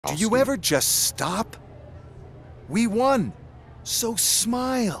Do you ever just stop? We won, so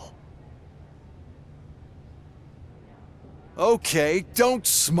smile. Okay, don't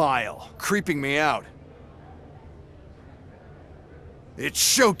smile. Creeping me out. It's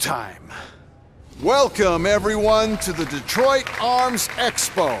showtime. Welcome, everyone, to the Detroit Arms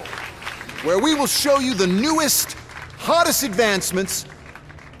Expo, where we will show you the newest, hottest advancements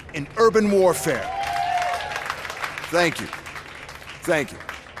in urban warfare. Thank you. Thank you.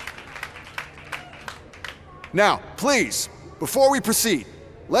 Now, please, before we proceed,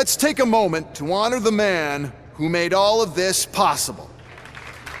 let's take a moment to honor the man who made all of this possible.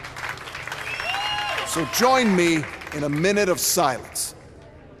 So join me in a minute of silence.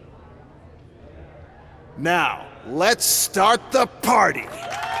 Now, let's start the party!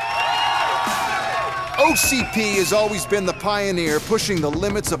 OCP has always been the pioneer pushing the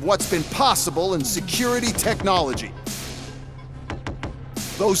limits of what's been possible in security technology.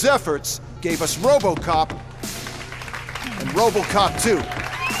 Those efforts gave us Robocop and Robocop 2.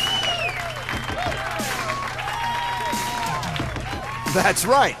 That's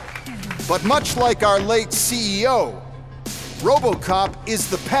right. But much like our late CEO, Robocop is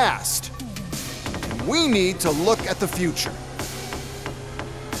the past. And we need to look at the future.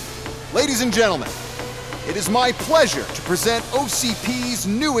 Ladies and gentlemen, it is my pleasure to present OCP's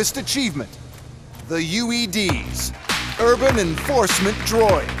newest achievement, the UEDs, Urban Enforcement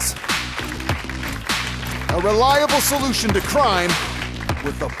Droids. A reliable solution to crime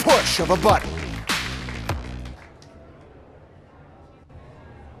with the push of a button.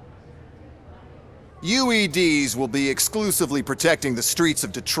 UEDs will be exclusively protecting the streets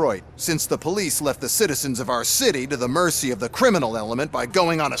of Detroit, since the police left the citizens of our city to the mercy of the criminal element by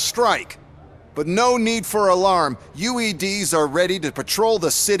going on a strike. But no need for alarm, UEDs are ready to patrol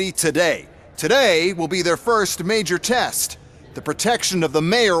the city today. Today will be their first major test, the protection of the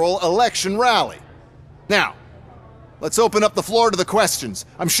mayoral election rally. Now, let's open up the floor to the questions.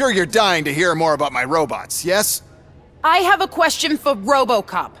 I'm sure you're dying to hear more about my robots, yes? I have a question for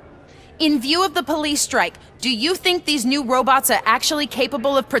Robocop. In view of the police strike, do you think these new robots are actually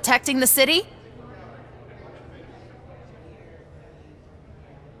capable of protecting the city?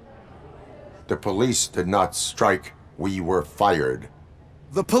 The police did not strike. We were fired.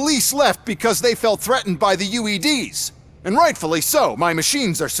 The police left because they felt threatened by the UEDs. And rightfully so, my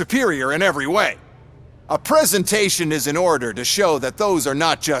machines are superior in every way. A presentation is in order to show that those are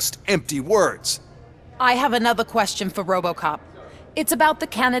not just empty words. I have another question for Robocop. It's about the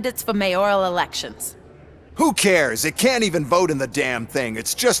candidates for mayoral elections. Who cares? It can't even vote in the damn thing.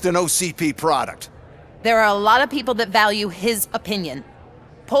 It's just an OCP product. There are a lot of people that value his opinion.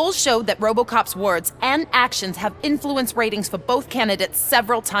 Polls showed that Robocop's words and actions have influenced ratings for both candidates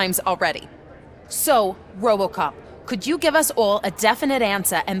several times already. So, Robocop, could you give us all a definite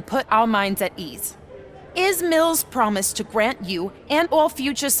answer and put our minds at ease? Is Mills' promise to grant you and all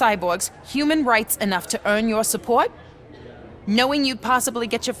future cyborgs human rights enough to earn your support? Knowing you'd possibly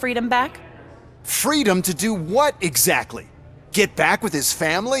get your freedom back? Freedom to do what exactly? Get back with his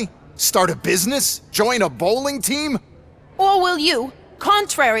family? Start a business? Join a bowling team? Or will you,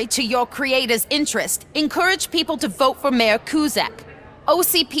 contrary to your creator's interest, encourage people to vote for Mayor Kuzak,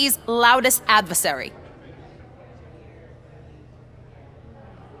 OCP's loudest adversary?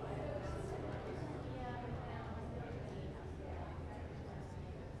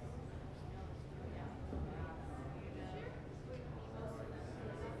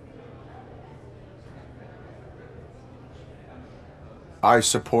 I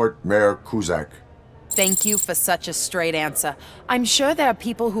support Mayor Kuzak. Thank you for such a straight answer. I'm sure there are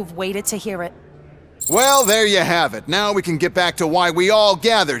people who've waited to hear it. Well, there you have it. Now we can get back to why we all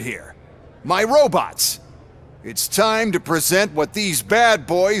gathered here. My robots. It's time to present what these bad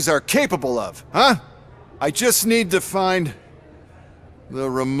boys are capable of, huh? I just need to find the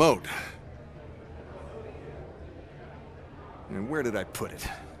remote. And where did I put it?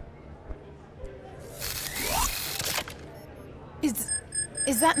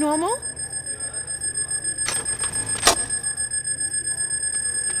 Is that normal?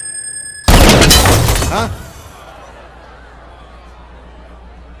 Huh?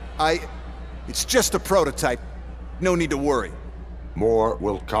 It's just a prototype. No need to worry. More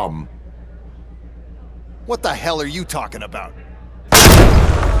will come. What the hell are you talking about?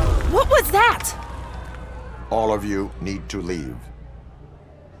 What was that? All of you need to leave.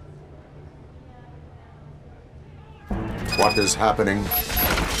 What is happening?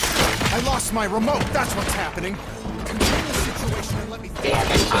 I lost my remote, that's what's happening. Contain the situation and let me...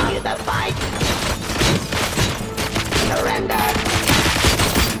 Continue the fight. Surrender.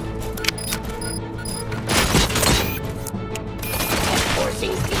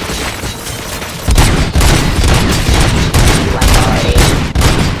 Enforcing peace. To authority.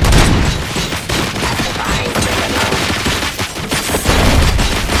 Pacifying criminals.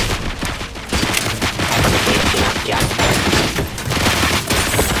 Execution of justice.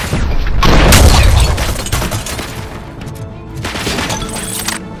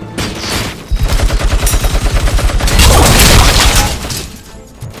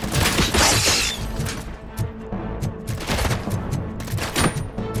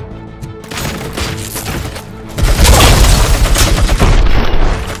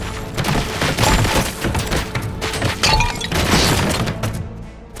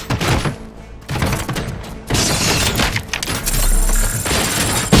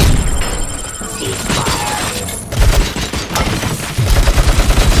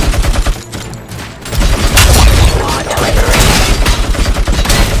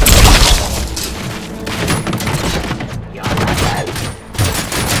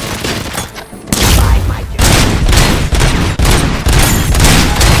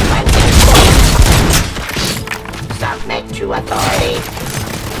 To authority.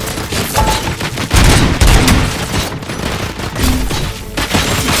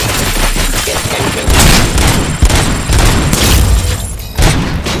 Discontinue.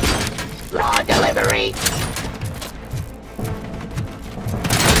 Law delivery.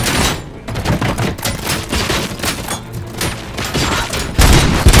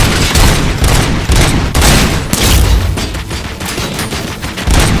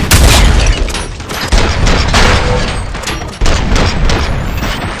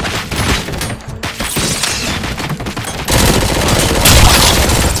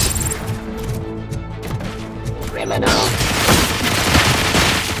 Criminal.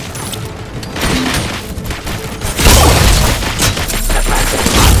 Suppressing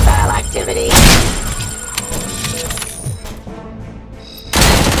hostile activity.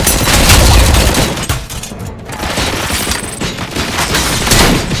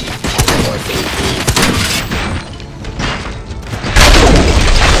 Enforcing peace.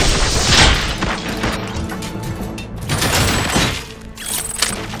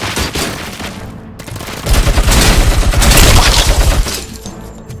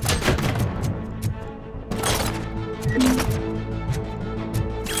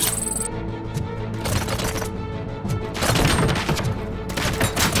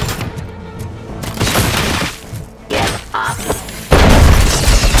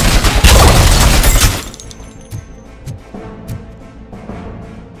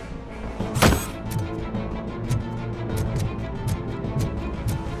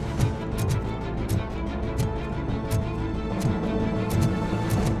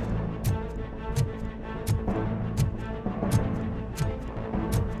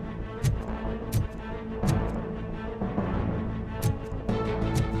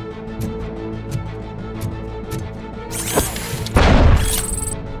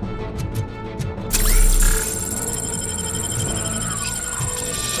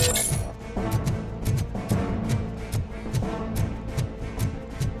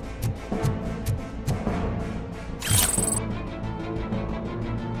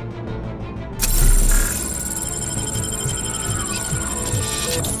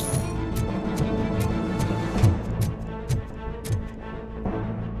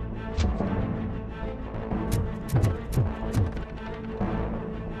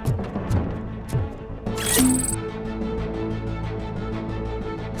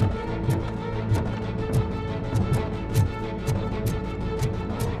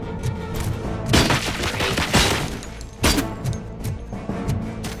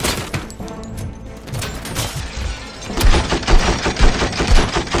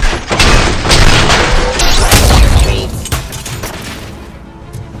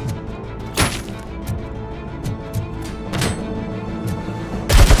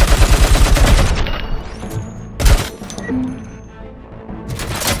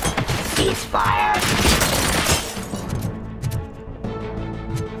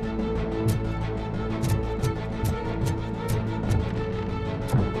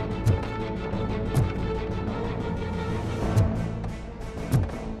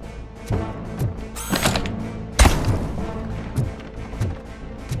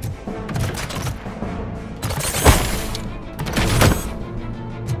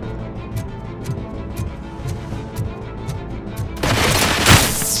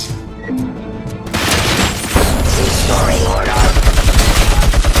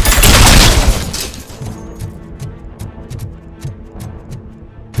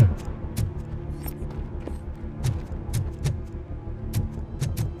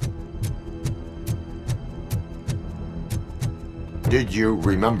 did you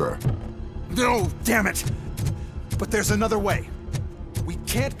remember? No, damn it! But there's another way. We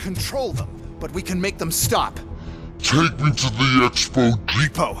can't control them, but we can make them stop. Take me to the expo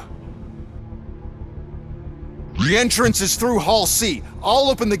Depot. The entrance is through Hall C.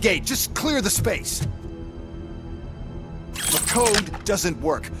 I'll open the gate. Just clear the space. The code doesn't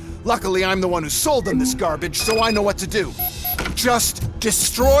work. Luckily, I'm the one who sold them this garbage, so I know what to do. Just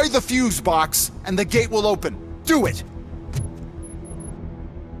destroy the fuse box, and the gate will open. Do it!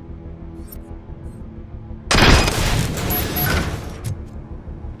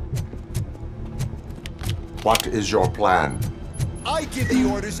 What is your plan? I give the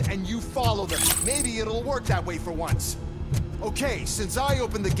orders and you follow them. Maybe it'll work that way for once. Okay, since I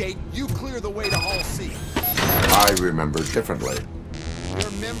opened the gate, you clear the way to Hall C. I remember differently.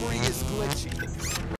 Your memory is glitchy.